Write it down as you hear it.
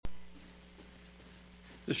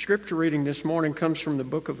The scripture reading this morning comes from the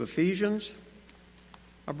book of Ephesians.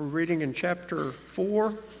 I'll be reading in chapter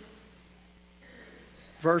 4,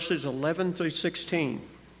 verses 11 through 16.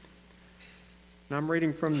 And I'm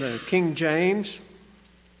reading from the King James,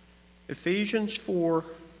 Ephesians 4,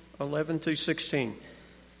 11 through 16.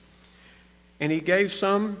 And he gave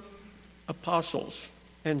some apostles,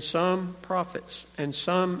 and some prophets, and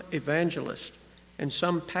some evangelists, and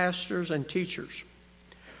some pastors and teachers,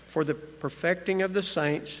 for the perfecting of the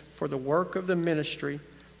saints, for the work of the ministry,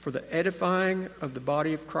 for the edifying of the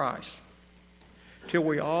body of Christ, till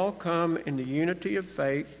we all come in the unity of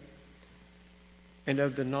faith and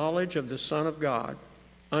of the knowledge of the Son of God,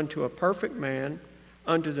 unto a perfect man,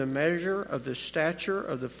 unto the measure of the stature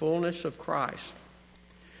of the fullness of Christ,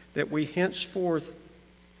 that we henceforth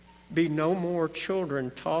be no more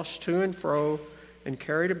children tossed to and fro and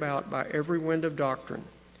carried about by every wind of doctrine,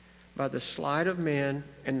 by the sleight of men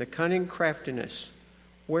and the cunning craftiness,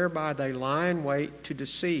 whereby they lie in wait to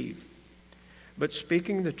deceive. But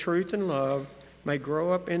speaking the truth in love, may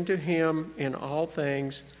grow up into him in all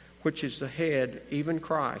things, which is the head, even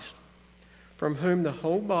Christ, from whom the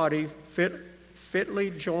whole body fitly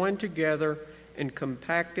joined together and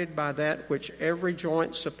compacted by that which every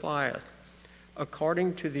joint supplieth,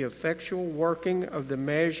 according to the effectual working of the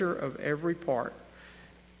measure of every part,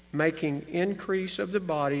 making increase of the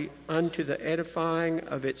body unto the edifying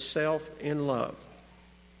of itself in love.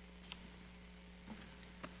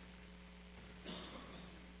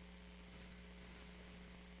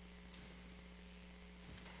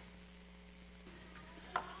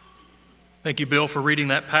 Thank you, Bill, for reading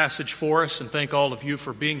that passage for us, and thank all of you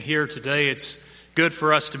for being here today. It's good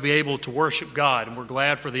for us to be able to worship God, and we're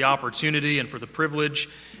glad for the opportunity and for the privilege,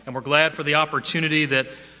 and we're glad for the opportunity that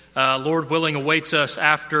Lord willing, awaits us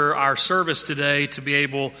after our service today to be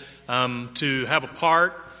able to have a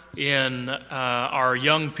part in our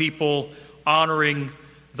young people honoring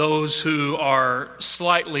those who are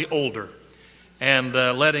slightly older and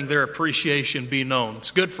letting their appreciation be known.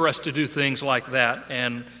 It's good for us to do things like that,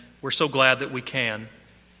 and we're so glad that we can.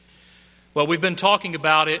 Well, we've been talking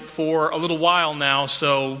about it for a little while now,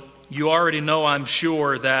 so you already know, I'm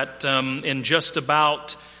sure, that in just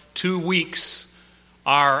about 2 weeks,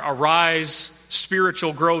 our Arise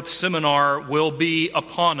Spiritual Growth Seminar will be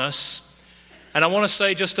upon us. And I want to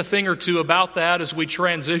say just a thing or two about that as we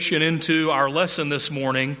transition into our lesson this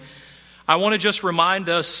morning. I want to just remind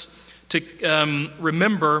us to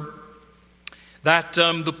remember that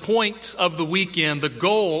the point of the weekend, the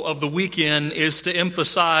goal of the weekend, is to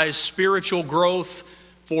emphasize spiritual growth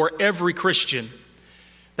for every Christian.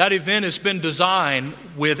 That event has been designed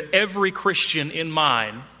with every Christian in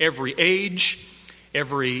mind, every age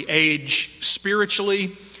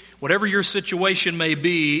spiritually, whatever your situation may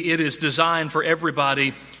be, it is designed for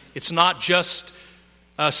everybody. It's not just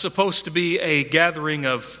supposed to be a gathering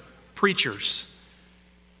of preachers.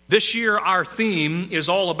 This year, our theme is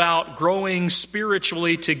all about growing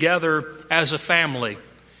spiritually together as a family.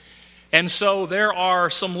 And so there are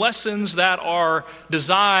some lessons that are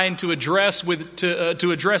designed to address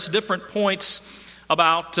different points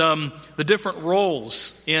about the different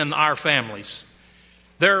roles in our families.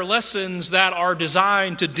 There are lessons that are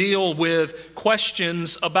designed to deal with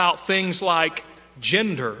questions about things like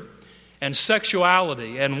gender and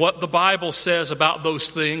sexuality and what the Bible says about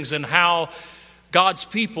those things and how God's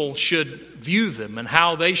people should view them and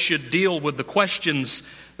how they should deal with the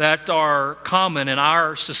questions that are common in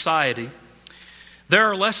our society. There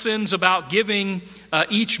are lessons about giving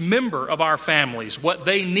each member of our families what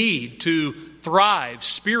they need to thrive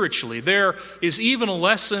spiritually. There is even a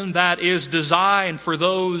lesson that is designed for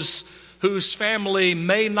those whose family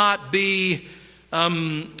may not be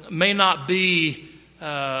what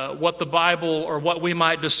the Bible or what we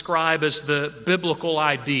might describe as the biblical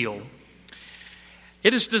ideal.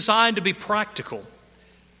 It is designed to be practical.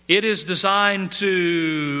 It is designed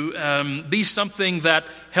to be something that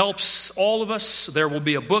helps all of us. There will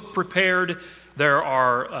be a book prepared.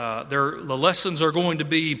 The lessons are going to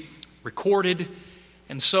be recorded.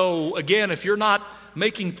 And so, again, if you're not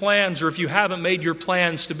making plans or if you haven't made your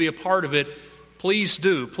plans to be a part of it, please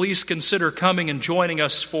do. Please consider coming and joining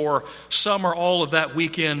us for some or all of that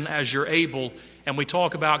weekend as you're able. And we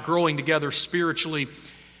talk about growing together spiritually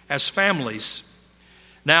as families.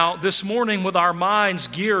 Now, this morning, with our minds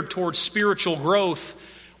geared towards spiritual growth,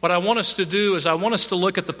 what I want us to do is I want us to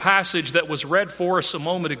look at the passage that was read for us a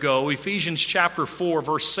moment ago, Ephesians chapter 4,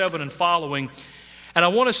 verse 7 and following. And I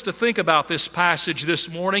want us to think about this passage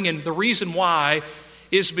this morning, and the reason why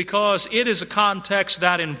is because it is a context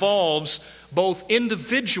that involves both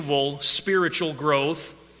individual spiritual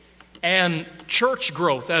growth and church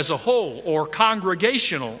growth as a whole, or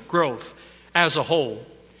congregational growth as a whole.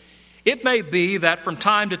 It may be that from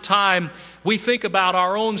time to time we think about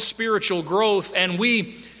our own spiritual growth, and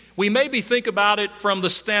we maybe think about it from the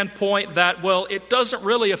standpoint that, well, it doesn't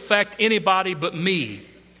really affect anybody but me.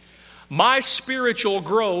 My spiritual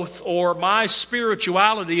growth, or my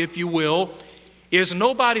spirituality, if you will, is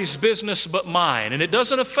nobody's business but mine, and it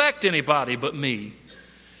doesn't affect anybody but me.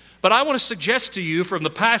 But I want to suggest to you from the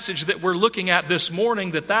passage that we're looking at this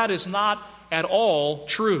morning that that is not at all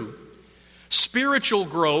true. Spiritual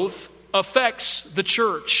growth affects the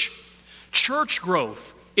church. Church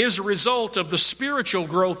growth is a result of the spiritual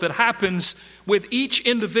growth that happens with each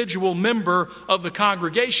individual member of the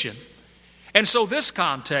congregation. And so this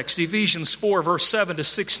context, Ephesians 4, verse 7 to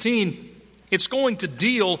 16, it's going to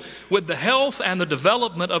deal with the health and the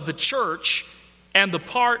development of the church and the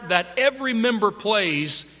part that every member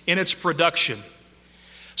plays in its production.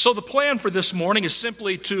 So the plan for this morning is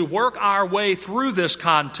simply to work our way through this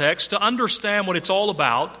context to understand what it's all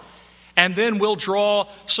about, and then we'll draw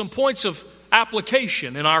some points of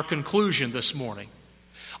application in our conclusion this morning.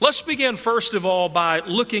 Let's begin first of all by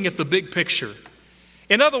looking at the big picture.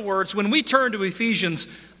 In other words, when we turn to Ephesians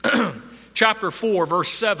chapter 4,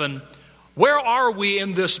 verse 7, where are we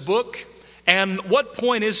in this book? And what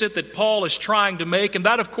point is it that Paul is trying to make? And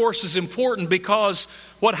that, of course, is important because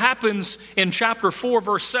what happens in chapter 4,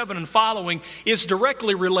 verse 7 and following is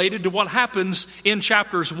directly related to what happens in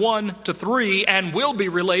chapters 1 to 3 and will be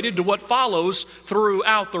related to what follows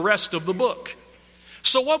throughout the rest of the book.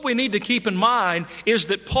 So what we need to keep in mind is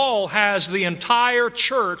that Paul has the entire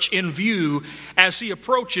church in view as he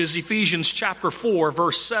approaches Ephesians chapter 4,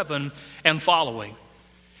 verse 7 and following.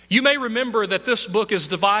 You may remember that this book is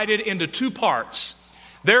divided into two parts.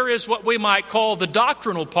 There is what we might call the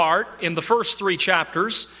doctrinal part in the first 3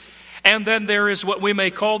 chapters, and then there is what we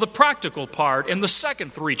may call the practical part in the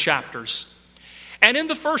second 3 chapters. And in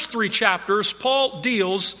the first 3 chapters, Paul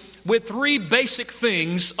deals with 3 basic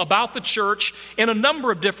things about the church in a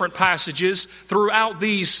number of different passages throughout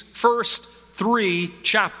these first 3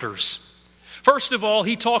 chapters. First of all,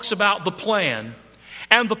 he talks about the plan.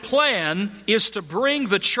 And the plan is to bring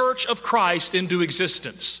the church of Christ into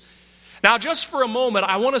existence. Now, just for a moment,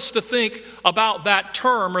 I want us to think about that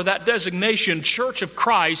term or that designation, Church of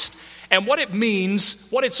Christ, and what it means,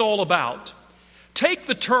 what it's all about. Take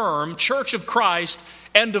the term Church of Christ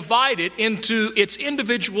and divide it into its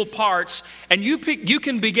individual parts, and you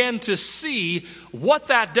can begin to see what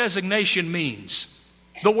that designation means.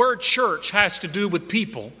 The word church has to do with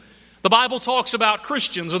people. The Bible talks about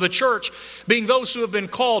Christians or the church being those who have been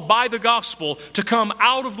called by the gospel to come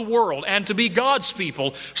out of the world and to be God's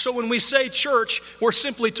people. So when we say church, we're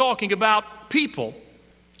simply talking about people.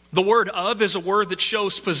 The word of is a word that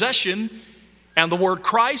shows possession, and the word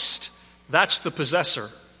Christ, that's the possessor.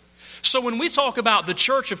 So when we talk about the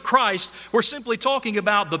church of Christ, we're simply talking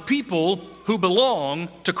about the people who belong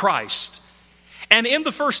to Christ. And in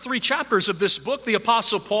the first 3 chapters of this book, the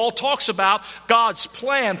Apostle Paul talks about God's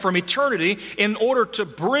plan from eternity in order to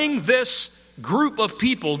bring this group of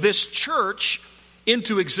people, this church,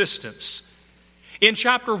 into existence. In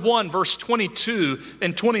chapter 1, verse 22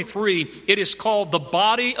 and 23, it is called the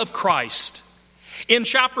body of Christ. In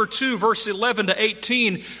chapter 2, verse 11 to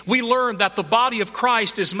 18, we learn that the body of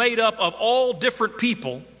Christ is made up of all different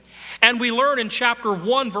people. And we learn in chapter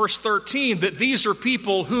 1, verse 13, that these are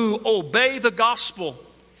people who obey the gospel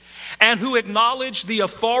and who acknowledge the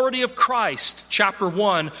authority of Christ, chapter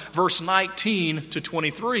 1, verse 19 to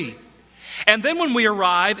 23. And then when we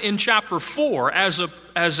arrive in chapter 4, as a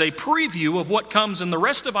preview of what comes in the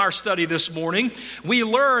rest of our study this morning, we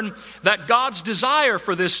learn that God's desire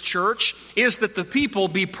for this church is that the people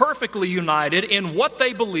be perfectly united in what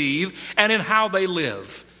they believe and in how they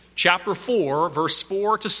live. Chapter 4, verse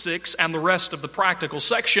 4 to 6, and the rest of the practical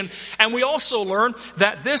section. And we also learn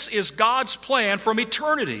that this is God's plan from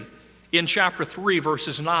eternity in chapter 3,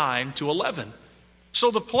 verses 9 to 11.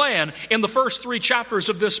 So the plan in the first 3 chapters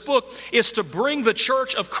of this book is to bring the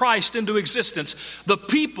church of Christ into existence, the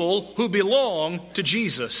people who belong to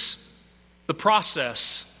Jesus. The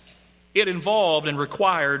process, it involved and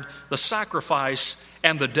required the sacrifice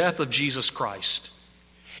and the death of Jesus Christ.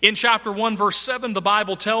 In chapter 1, verse 7, the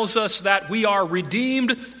Bible tells us that we are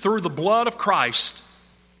redeemed through the blood of Christ.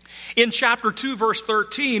 In chapter 2, verse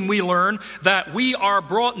 13, we learn that we are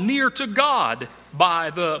brought near to God by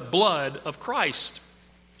the blood of Christ.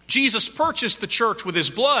 Jesus purchased the church with his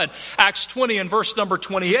blood, Acts 20 and verse number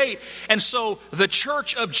 28. And so the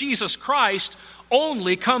church of Jesus Christ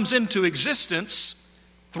only comes into existence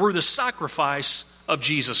through the sacrifice of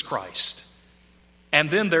Jesus Christ. And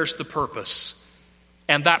then there's the purpose.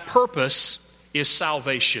 and that purpose is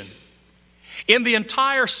salvation. In the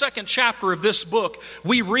entire second chapter of this book,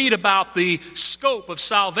 we read about the scope of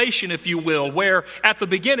salvation, if you will, where at the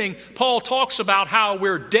beginning, Paul talks about how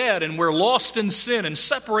we're dead and we're lost in sin and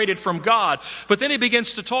separated from God. But then he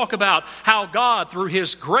begins to talk about how God, through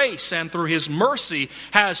His grace and through His mercy,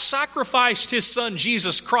 has sacrificed His Son,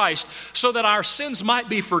 Jesus Christ, so that our sins might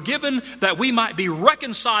be forgiven, that we might be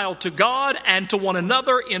reconciled to God and to one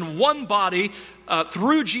another in one body,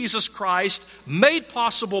 through Jesus Christ, made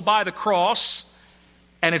possible by the cross,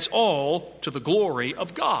 and it's all to the glory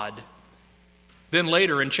of God. Then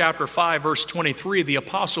later in chapter 5, verse 23, the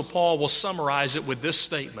Apostle Paul will summarize it with this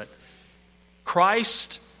statement: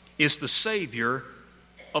 Christ is the Savior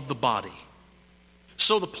of the body.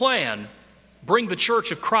 So the plan, bring the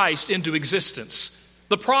church of Christ into existence.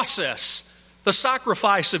 The process, the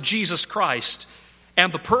sacrifice of Jesus Christ.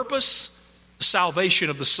 And the purpose, the salvation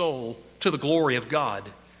of the soul to the glory of God.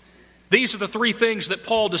 These are the three things that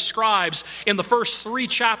Paul describes in the first 3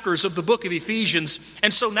 chapters of the book of Ephesians.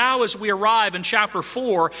 And so now as we arrive in chapter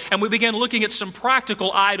 4 and we begin looking at some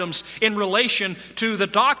practical items in relation to the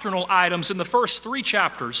doctrinal items in the first 3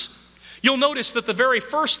 chapters, you'll notice that the very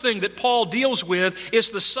first thing that Paul deals with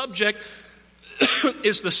is the subject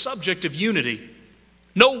of unity.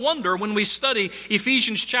 No wonder when we study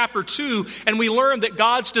Ephesians chapter 2 and we learn that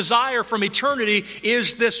God's desire from eternity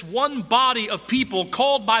is this one body of people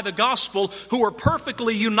called by the gospel who are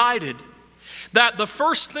perfectly united. That the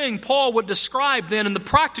first thing Paul would describe then in the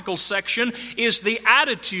practical section is the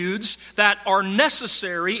attitudes that are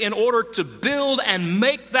necessary in order to build and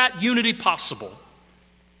make that unity possible.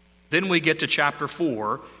 Then we get to chapter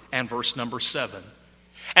 4 and verse number 7.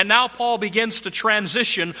 And now Paul begins to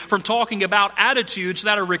transition from talking about attitudes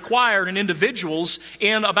that are required in individuals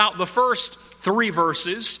in about the first 3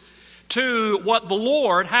 verses to what the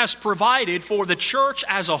Lord has provided for the church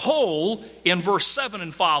as a whole in verse 7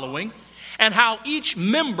 and following, and how each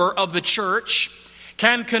member of the church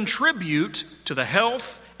can contribute to the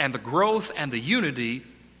health and the growth and the unity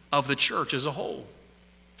of the church as a whole.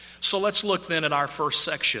 So let's look then at our first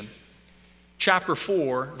section, chapter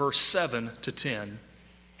 4, verse 7 to 10.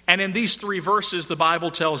 And in these 3 verses, the Bible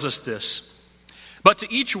tells us this: But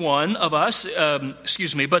to each one of us,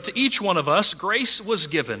 grace was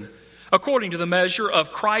given according to the measure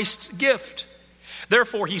of Christ's gift.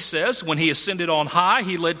 Therefore, he says, when he ascended on high,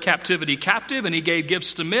 he led captivity captive, and he gave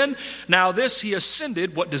gifts to men. Now this he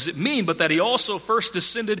ascended, what does it mean? But that he also first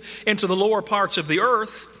descended into the lower parts of the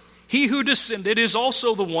earth. He who descended is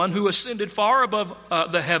also the one who ascended far above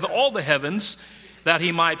all the heavens, that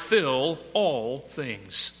he might fill all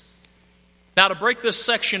things. Now, to break this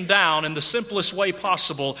section down in the simplest way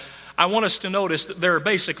possible, I want us to notice that there are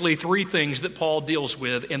basically 3 things that Paul deals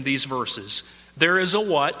with in these verses. There is a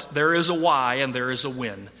what, there is a why, and there is a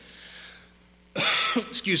when.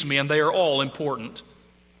 And they are all important.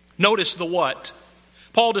 Notice the what.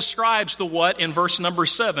 Paul describes the what in verse number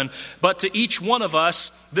 7. But to each one of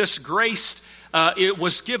us, this grace it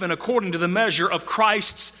was given according to the measure of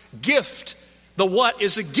Christ's gift. The what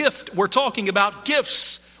is a gift. We're talking about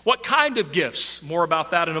gifts. What kind of gifts? More about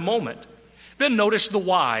that in a moment. Then notice the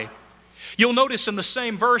why. You'll notice in the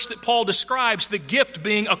same verse that Paul describes the gift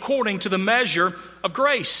being according to the measure of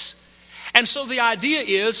grace. And so the idea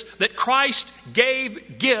is that Christ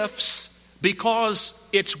gave gifts because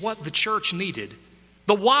it's what the church needed.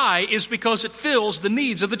 The why is because it fills the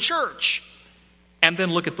needs of the church. And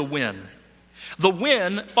then look at the when. The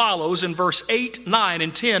when follows in verse 8, 9,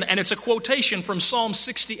 and 10, and it's a quotation from Psalm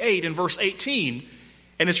 68 in verse 18,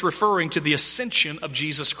 and it's referring to the ascension of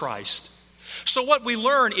Jesus Christ. So what we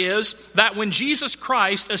learn is that when Jesus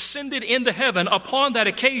Christ ascended into heaven, upon that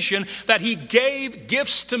occasion, that he gave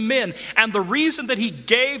gifts to men. And the reason that he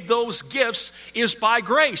gave those gifts is by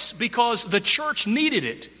grace, because the church needed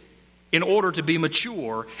it in order to be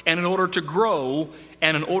mature, and in order to grow,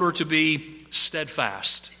 and in order to be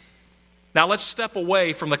steadfast. Now let's step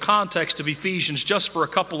away from the context of Ephesians just for a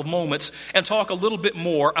couple of moments and talk a little bit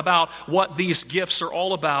more about what these gifts are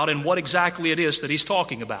all about and what exactly it is that he's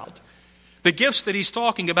talking about. The gifts that he's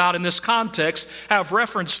talking about in this context have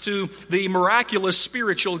reference to the miraculous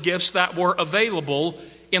spiritual gifts that were available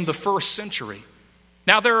in the first century.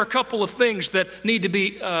 Now there are a couple of things that need to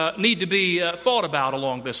be thought about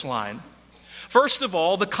along this line. First of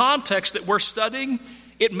all, the context that we're studying,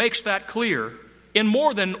 it makes that clear. In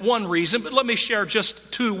more than one reason, but let me share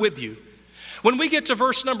just 2 with you. When we get to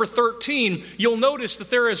verse number 13, you'll notice that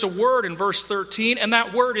there is a word in verse 13, and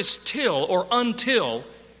that word is till or until.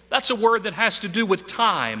 That's a word that has to do with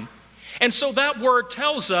time. And so that word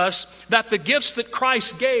tells us that the gifts that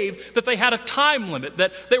Christ gave, that they had a time limit,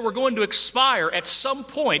 that they were going to expire at some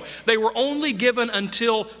point. They were only given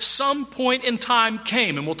until some point in time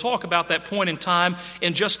came. And we'll talk about that point in time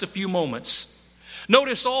in just a few moments.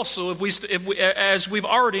 Notice also, as we've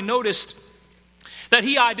already noticed, that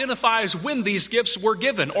he identifies when these gifts were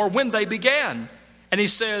given or when they began. And he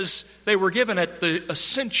says they were given at the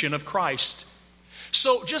ascension of Christ.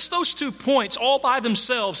 So just those 2 points all by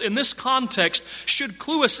themselves in this context should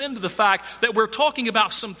clue us into the fact that we're talking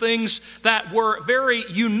about some things that were very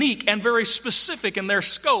unique and very specific in their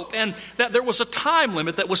scope, and that there was a time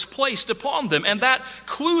limit that was placed upon them. And that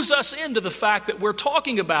clues us into the fact that we're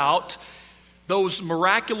talking about those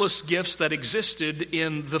miraculous gifts that existed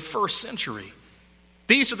in the first century.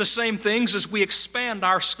 These are the same things as we expand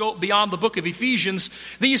our scope beyond the book of Ephesians.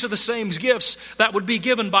 These are the same gifts that would be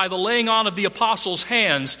given by the laying on of the apostles'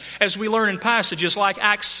 hands, as we learn in passages like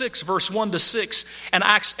Acts 6, verse 1 to 6, and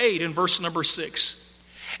Acts 8 in verse number 6.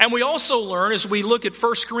 And we also learn, as we look at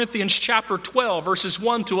 1 Corinthians chapter 12, verses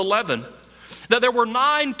 1 to 11, that there were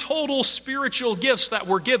 9 total spiritual gifts that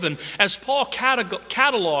were given, as Paul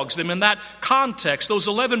catalogs them in that context, those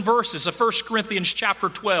 11 verses of 1 Corinthians chapter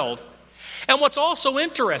 12. And what's also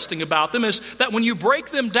interesting about them is that when you break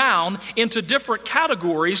them down into different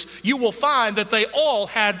categories, you will find that they all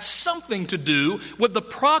had something to do with the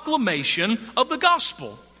proclamation of the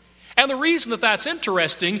gospel. And the reason that that's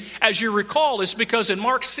interesting, as you recall, is because in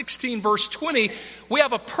Mark 16, verse 20, we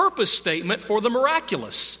have a purpose statement for the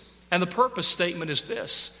miraculous. And the purpose statement is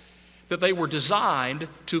this, that they were designed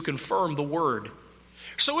to confirm the word.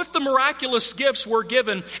 So if the miraculous gifts were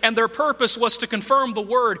given and their purpose was to confirm the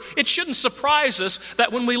word, it shouldn't surprise us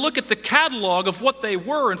that when we look at the catalog of what they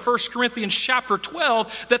were in 1 Corinthians chapter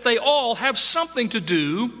 12, that they all have something to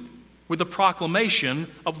do with the proclamation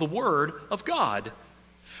of the word of God.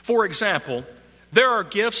 For example, there are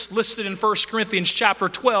gifts listed in 1 Corinthians chapter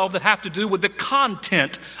 12 that have to do with the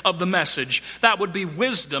content of the message. That would be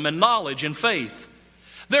wisdom and knowledge and faith.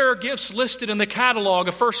 There are gifts listed in the catalog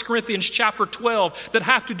of 1 Corinthians chapter 12 that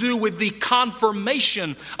have to do with the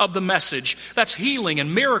confirmation of the message. That's healing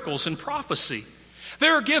and miracles and prophecy.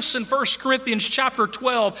 There are gifts in 1 Corinthians chapter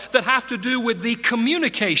 12 that have to do with the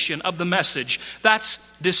communication of the message.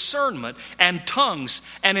 That's discernment and tongues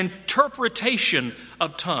and interpretation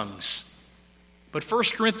of tongues. But 1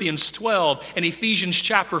 Corinthians 12 and Ephesians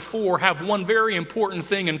chapter 4 have one very important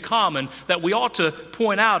thing in common that we ought to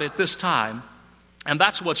point out at this time. And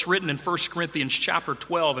that's what's written in 1 Corinthians chapter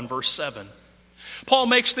 12 and verse 7. Paul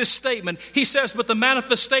makes this statement. He says, "But the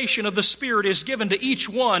manifestation of the Spirit is given to each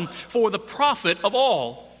one for the profit of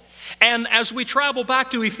all." And as we travel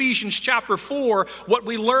back to Ephesians chapter 4, what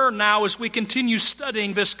we learn now as we continue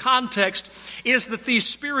studying this context is that these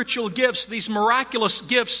spiritual gifts, these miraculous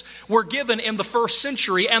gifts, were given in the first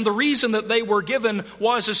century. And the reason that they were given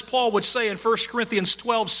was, as Paul would say in 1 Corinthians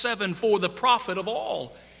 12:7, for the profit of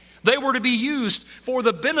all. They were to be used for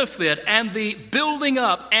the benefit and the building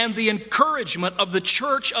up and the encouragement of the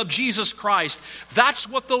church of Jesus Christ. That's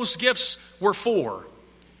what those gifts were for.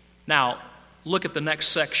 Now, look at the next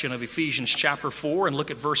section of Ephesians chapter 4 and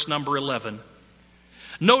look at verse number 11.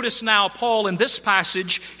 Notice now, Paul in this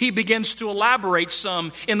passage, he begins to elaborate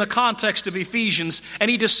some in the context of Ephesians,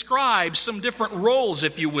 and he describes some different roles,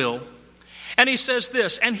 if you will. And he says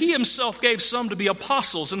this, "And he himself gave some to be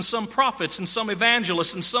apostles, and some prophets, and some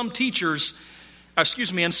evangelists, and some teachers,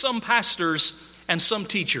 and some pastors, and some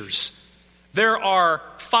teachers." There are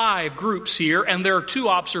 5 groups here, and there are 2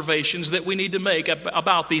 observations that we need to make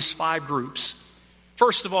about these 5 groups.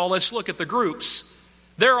 First of all, let's look at the groups.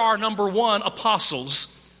 There are, number 1, apostles.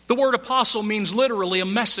 The word apostle means literally a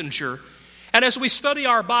messenger. And as we study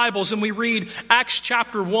our Bibles and we read Acts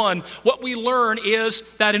chapter 1, what we learn is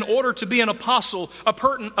that in order to be an apostle, a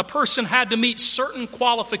person had to meet certain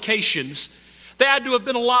qualifications. They had to have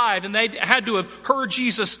been alive, and they had to have heard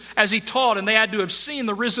Jesus as he taught, and they had to have seen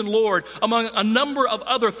the risen Lord, among a number of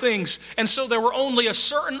other things. And so there were only a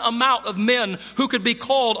certain amount of men who could be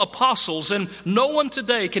called apostles, and no one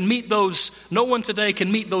today can meet those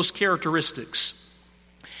characteristics.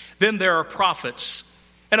 Then there are prophets.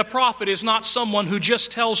 And a prophet is not someone who just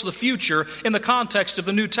tells the future in the context of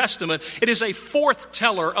the New Testament. It is a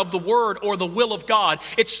forth-teller of the word or the will of God.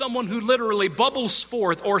 It's someone who literally bubbles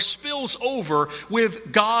forth or spills over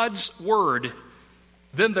with God's word.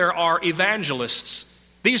 Then there are evangelists.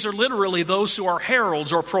 These are literally those who are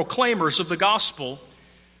heralds or proclaimers of the gospel.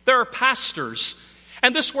 There are pastors.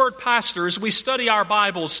 And this word pastor, as we study our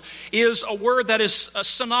Bibles, is a word that is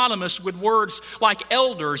synonymous with words like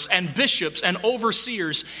elders and bishops and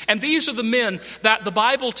overseers. And these are the men that the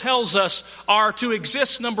Bible tells us are to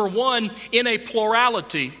exist, number one, in a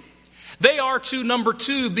plurality. They are to, number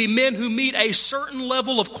two, be men who meet a certain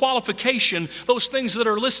level of qualification, those things that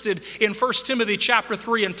are listed in 1 Timothy chapter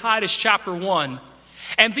 3 and Titus chapter 1.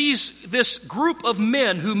 And this group of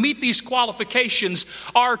men who meet these qualifications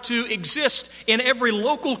are to exist in every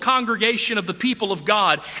local congregation of the people of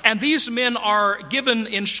God. And these men are given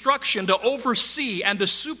instruction to oversee and to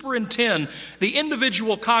superintend the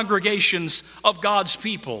individual congregations of God's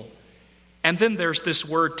people. And then there's this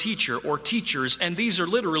word teacher or teachers, and these are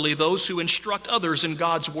literally those who instruct others in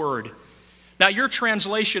God's word. Now, your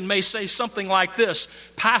translation may say something like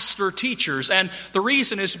this, pastor teachers, and the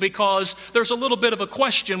reason is because there's a little bit of a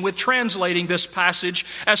question with translating this passage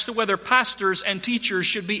as to whether pastors and teachers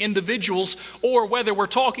should be individuals or whether we're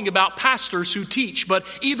talking about pastors who teach. But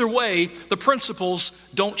either way, the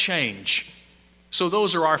principles don't change. So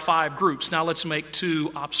those are our 5 groups. Now let's make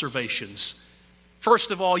 2 observations.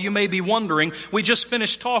 First of all, you may be wondering, we just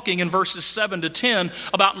finished talking in verses 7 to 10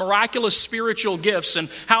 about miraculous spiritual gifts and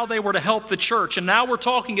how they were to help the church. And now we're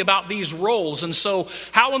talking about these roles. And so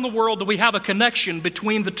how in the world do we have a connection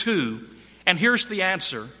between the two? And here's the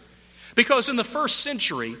answer. Because in the first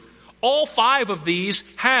century, all 5 of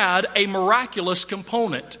these had a miraculous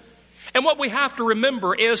component. And what we have to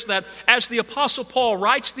remember is that as the Apostle Paul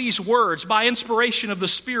writes these words by inspiration of the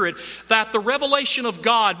Spirit, that the revelation of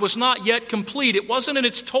God was not yet complete. It wasn't in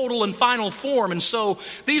its total and final form. And so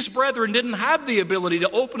these brethren didn't have the ability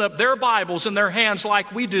to open up their Bibles in their hands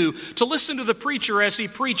like we do, to listen to the preacher as he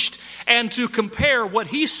preached and to compare what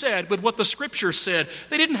he said with what the Scripture said.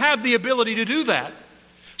 They didn't have the ability to do that.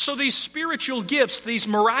 So these spiritual gifts, these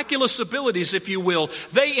miraculous abilities, if you will,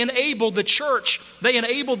 they enable the church. They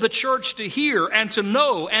enable the church to hear and to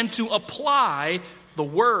know and to apply the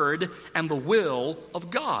word and the will of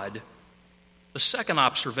God. The second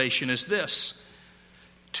observation is this.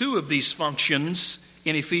 2 of these functions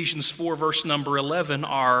in Ephesians 4 verse number 11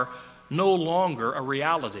 are no longer a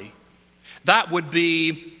reality. That would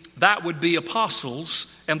be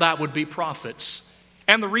apostles and that would be prophets.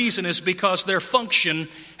 And the reason is because their function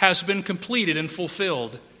has been completed and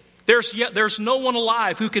fulfilled. There's no one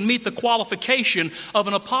alive who can meet the qualification of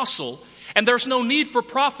an apostle. And there's no need for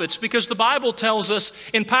prophets because the Bible tells us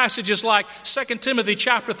in passages like 2 Timothy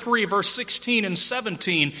chapter 3 verse 16 and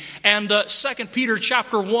 17 and 2 Peter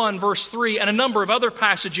chapter 1 verse 3 and a number of other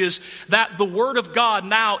passages that the Word of God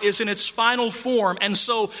now is in its final form. And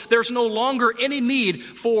so there's no longer any need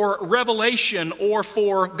for revelation or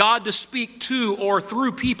for God to speak to or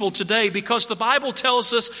through people today because the Bible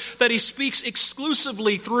tells us that He speaks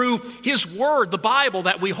exclusively through His Word, the Bible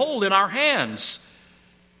that we hold in our hands.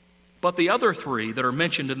 But the other 3 that are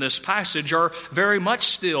mentioned in this passage are very much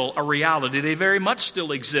still a reality. They very much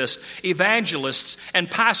still exist. Evangelists and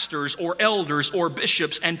pastors or elders or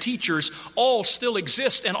bishops and teachers all still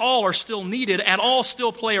exist and all are still needed and all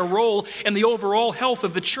still play a role in the overall health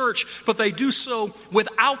of the church, but they do so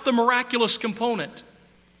without the miraculous component.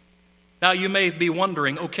 Now you may be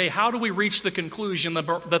wondering, okay, how do we reach the conclusion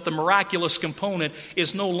that the miraculous component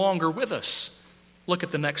is no longer with us? Look at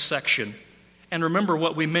the next section. And remember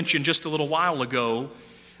what we mentioned just a little while ago,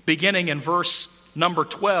 beginning in verse number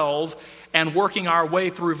 12 and working our way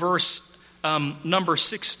through verse number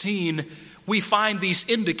 16, we find these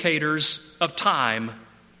indicators of time.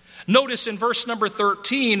 Notice in verse number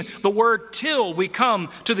 13, the word till, we come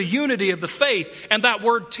to the unity of the faith, and that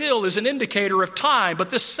word till is an indicator of time, but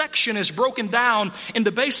this section is broken down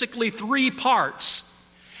into basically 3 parts.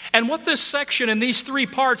 And what this section and these 3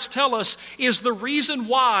 parts tell us is the reason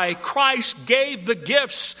why Christ gave the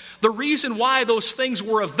gifts, the reason why those things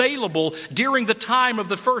were available during the time of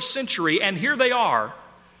the first century. And here they are.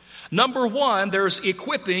 Number 1, there's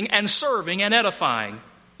equipping and serving and edifying.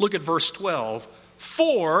 Look at verse 12.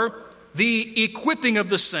 For the equipping of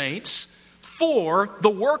the saints, for the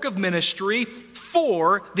work of ministry,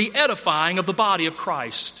 for the edifying of the body of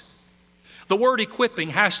Christ. The word equipping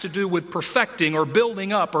has to do with perfecting or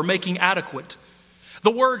building up or making adequate.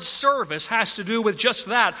 The word service has to do with just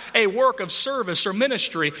that, a work of service or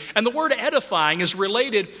ministry. And the word edifying is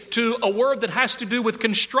related to a word that has to do with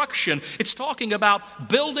construction. It's talking about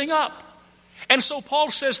building up. And so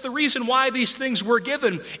Paul says the reason why these things were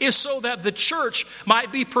given is so that the church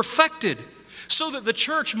might be perfected, so that the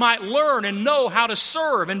church might learn and know how to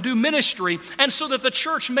serve and do ministry, and so that the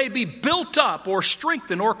church may be built up or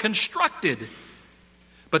strengthened or constructed.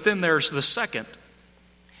 But then there's the second.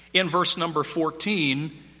 In verse number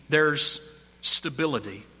 14, there's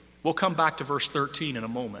stability. We'll come back to verse 13 in a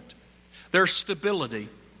moment. There's stability.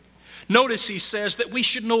 Notice he says that we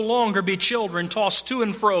should no longer be children tossed to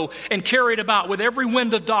and fro and carried about with every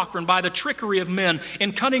wind of doctrine by the trickery of men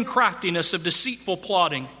and cunning craftiness of deceitful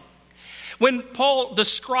plotting. What Paul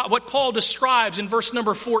describes in verse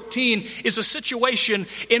number 14 is a situation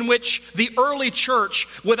in which the early church,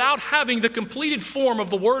 without having the completed form of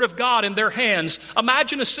the Word of God in their hands,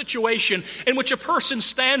 imagine a situation in which a person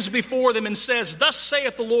stands before them and says, "Thus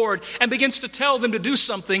saith the Lord," and begins to tell them to do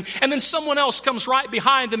something, and then someone else comes right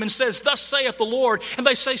behind them and says, "Thus saith the Lord," and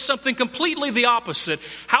they say something completely the opposite.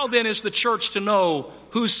 How then is the church to know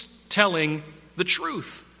who's telling the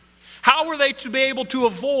truth? How are they to be able to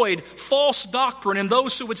avoid false doctrine and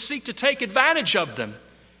those who would seek to take advantage of them?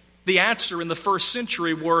 The answer in the first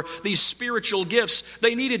century were these spiritual gifts.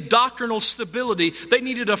 They needed doctrinal stability. They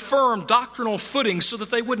needed a firm doctrinal footing so that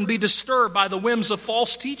they wouldn't be disturbed by the whims of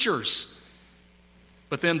false teachers.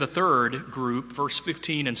 But then the third group, verse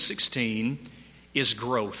 15 and 16, is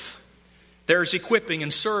growth. There's equipping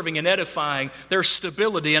and serving and edifying. There's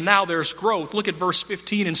stability, and now there's growth. Look at verse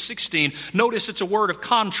 15 and 16. Notice it's a word of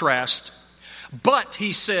contrast. But,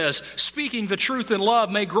 he says, speaking the truth in love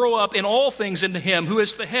may grow up in all things into him who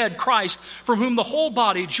is the head, Christ, from whom the whole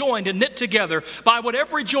body, joined and knit together by what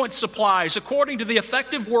every joint supplies, according to the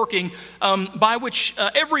effective working by which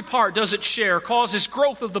every part does its share, causes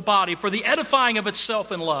growth of the body for the edifying of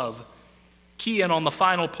itself in love. Key in on the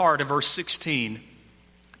final part of verse 16.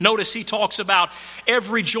 Notice he talks about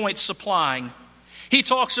every joint supplying. He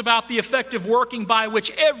talks about the effective working by which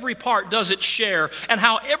every part does its share, and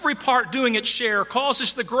how every part doing its share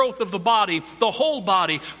causes the growth of the body, the whole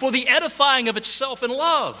body, for the edifying of itself in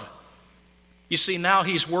love. You see, now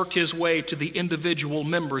he's worked his way to the individual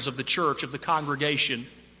members of the church, of the congregation.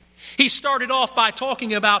 He started off by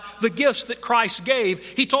talking about the gifts that Christ gave.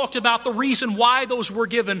 He talked about the reason why those were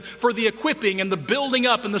given for the equipping and the building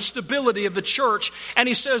up and the stability of the church. And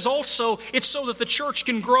he says also it's so that the church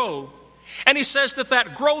can grow. And he says that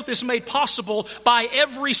that growth is made possible by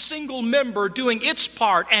every single member doing its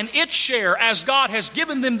part and its share as God has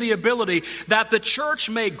given them the ability, that the church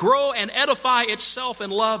may grow and edify itself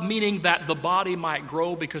in love, meaning that the body might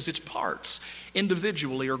grow because its parts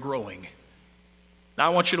individually are growing. Now I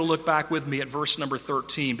want you to look back with me at verse number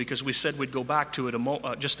 13, because we said we'd go back to it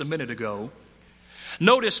just a minute ago.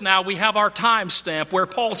 Notice now we have our time stamp where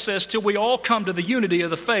Paul says, till we all come to the unity of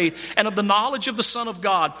the faith and of the knowledge of the Son of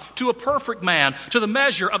God, to a perfect man, to the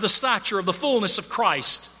measure of the stature of the fullness of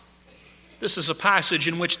Christ. This is a passage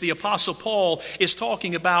in which the Apostle Paul is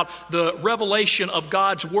talking about the revelation of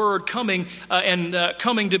God's Word coming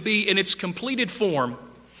to be in its completed form.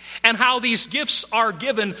 And how these gifts are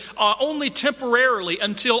given only temporarily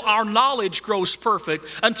until our knowledge grows perfect,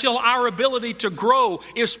 until our ability to grow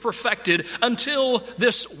is perfected, until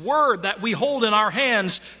this word that we hold in our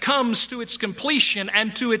hands comes to its completion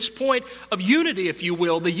and to its point of unity, if you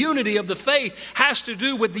will. The unity of the faith has to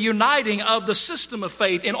do with the uniting of the system of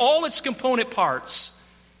faith in all its component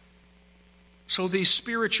parts. So these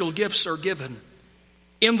spiritual gifts are given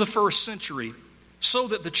in the first century so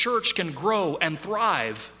that the church can grow and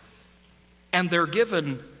thrive. And they're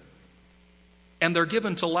given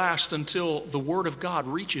to last until the Word of God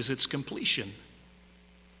reaches its completion.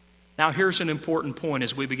 Now here's an important point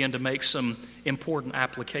as we begin to make some important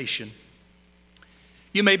application.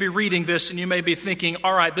 You may be reading this and you may be thinking,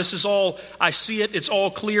 all right, this is all, I see it, it's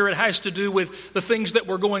all clear. It has to do with the things that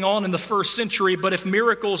were going on in the first century. But if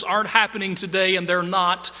miracles aren't happening today, and they're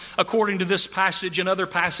not, according to this passage and other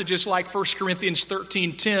passages like 1 Corinthians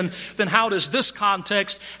 13:10, then how does this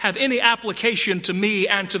context have any application to me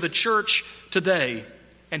and to the church today?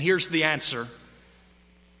 And here's the answer.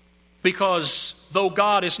 Because though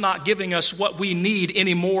God is not giving us what we need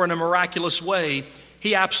anymore in a miraculous way,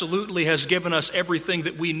 He absolutely has given us everything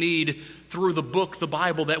that we need through the book, the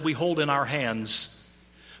Bible, that we hold in our hands,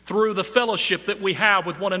 through the fellowship that we have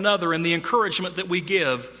with one another and the encouragement that we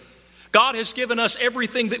give. God has given us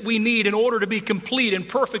everything that we need in order to be complete and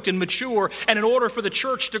perfect and mature, and in order for the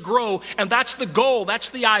church to grow. And that's the goal, that's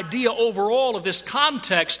the idea overall of this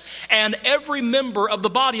context. And every member of the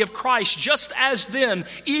body of Christ, just as then,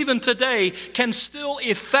 even today, can still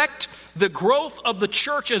effect the growth of the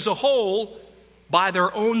church as a whole by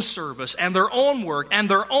their own service and their own work and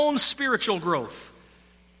their own spiritual growth.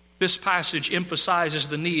 This passage emphasizes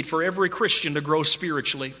the need for every Christian to grow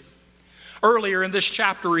spiritually. Earlier in this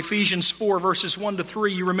chapter, Ephesians 4, verses 1 to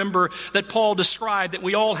 3, you remember that Paul described that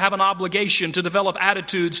we all have an obligation to develop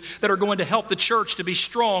attitudes that are going to help the church to be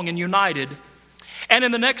strong and united. And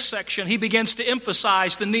in the next section, he begins to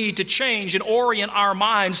emphasize the need to change and orient our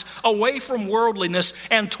minds away from worldliness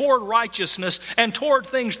and toward righteousness and toward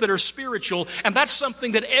things that are spiritual. And that's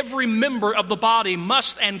something that every member of the body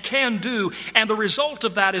must and can do. And the result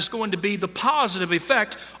of that is going to be the positive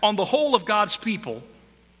effect on the whole of God's people.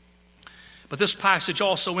 But this passage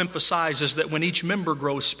also emphasizes that when each member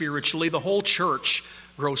grows spiritually, the whole church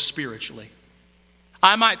grows spiritually.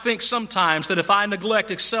 I might think sometimes that if I neglect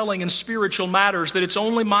excelling in spiritual matters, that it's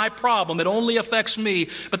only my problem, it only affects me,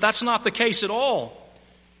 but that's not the case at all.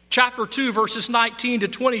 Chapter 2, verses 19 to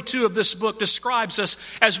 22 of this book describes us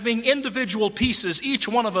as being individual pieces, each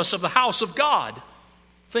one of us, of the house of God.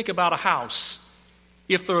 Think about a house.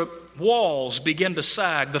 If the walls begin to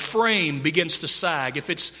sag, the frame begins to sag, if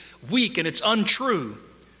it's weak and it's untrue,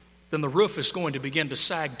 then the roof is going to begin to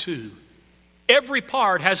sag too. Every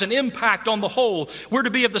part has an impact on the whole. We're to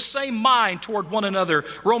be of the same mind toward one another.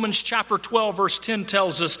 Romans chapter 12 verse 10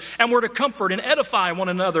 tells us, and we're to comfort and edify one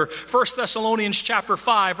another. 1 Thessalonians chapter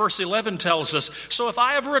 5 verse 11 tells us, so if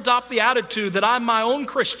I ever adopt the attitude that I'm my own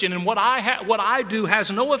Christian and what I do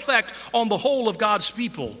has no effect on the whole of God's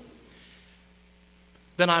people,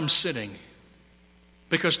 then I'm sinning,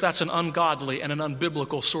 because that's an ungodly and an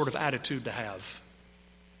unbiblical sort of attitude to have.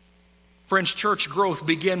 Friends, church growth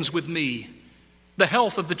begins with me. The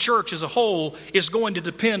health of the church as a whole is going to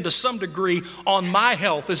depend to some degree on my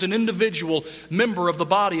health as an individual member of the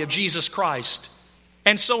body of Jesus Christ.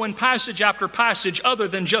 And so in passage after passage, other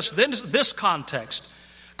than just this context,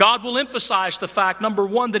 God will emphasize the fact, number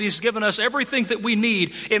one, that He's given us everything that we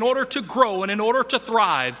need in order to grow and in order to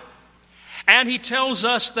thrive. And He tells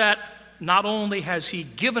us that not only has He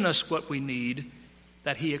given us what we need,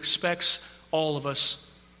 that He expects all of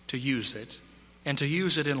us to use it. And to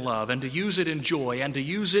use it in love, and to use it in joy, and to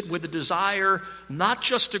use it with a desire not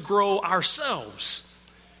just to grow ourselves,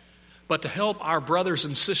 but to help our brothers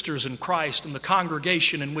and sisters in Christ and the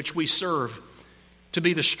congregation in which we serve to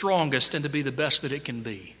be the strongest and to be the best that it can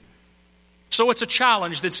be. So it's a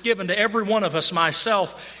challenge that's given to every one of us,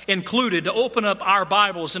 myself included, to open up our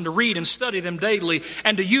Bibles and to read and study them daily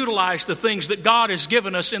and to utilize the things that God has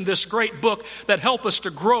given us in this great book that help us to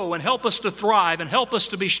grow and help us to thrive and help us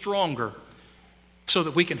to be stronger, so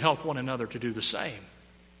that we can help one another to do the same.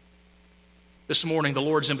 This morning, the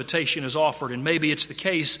Lord's invitation is offered, and maybe it's the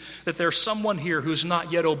case that there's someone here who's not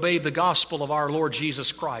yet obeyed the gospel of our Lord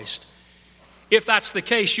Jesus Christ. If that's the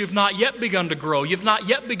case, you've not yet begun to grow. You've not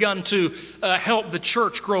yet begun to help the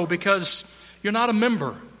church grow because you're not a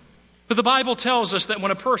member. But the Bible tells us that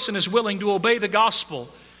when a person is willing to obey the gospel,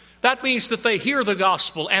 that means that they hear the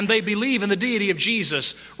gospel and they believe in the deity of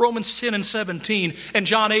Jesus, Romans 10 and 17, and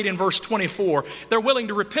John 8 and verse 24. They're willing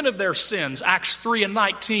to repent of their sins, Acts 3 and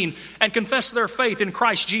 19, and confess their faith in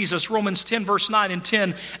Christ Jesus, Romans 10 verse 9 and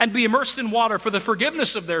 10, and be immersed in water for the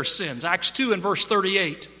forgiveness of their sins, Acts 2 and verse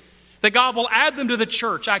 38. That God will add them to the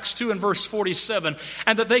church, Acts 2 and verse 47,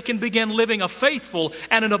 and that they can begin living a faithful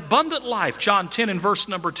and an abundant life, John 10 and verse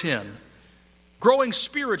number 10. Growing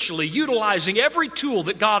spiritually, utilizing every tool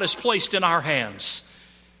that God has placed in our hands,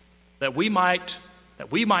 that we might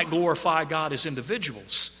glorify God as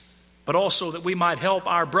individuals, but also that we might help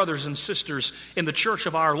our brothers and sisters in the church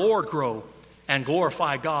of our Lord grow and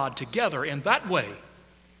glorify God together in that way.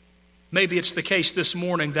 Maybe it's the case this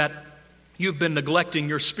morning that you've been neglecting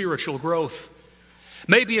your spiritual growth.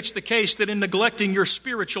 Maybe it's the case that in neglecting your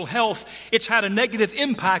spiritual health, it's had a negative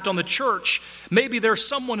impact on the church. Maybe there's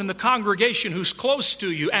someone in the congregation who's close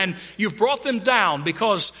to you and you've brought them down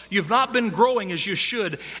because you've not been growing as you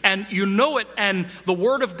should, and you know it, and the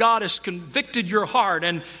Word of God has convicted your heart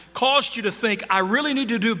and caused you to think, I really need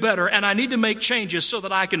to do better and I need to make changes so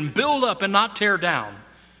that I can build up and not tear down.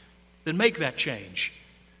 Then make that change.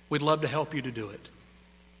 We'd love to help you to do it.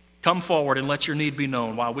 Come forward and let your need be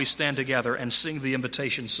known while we stand together and sing the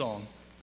invitation song.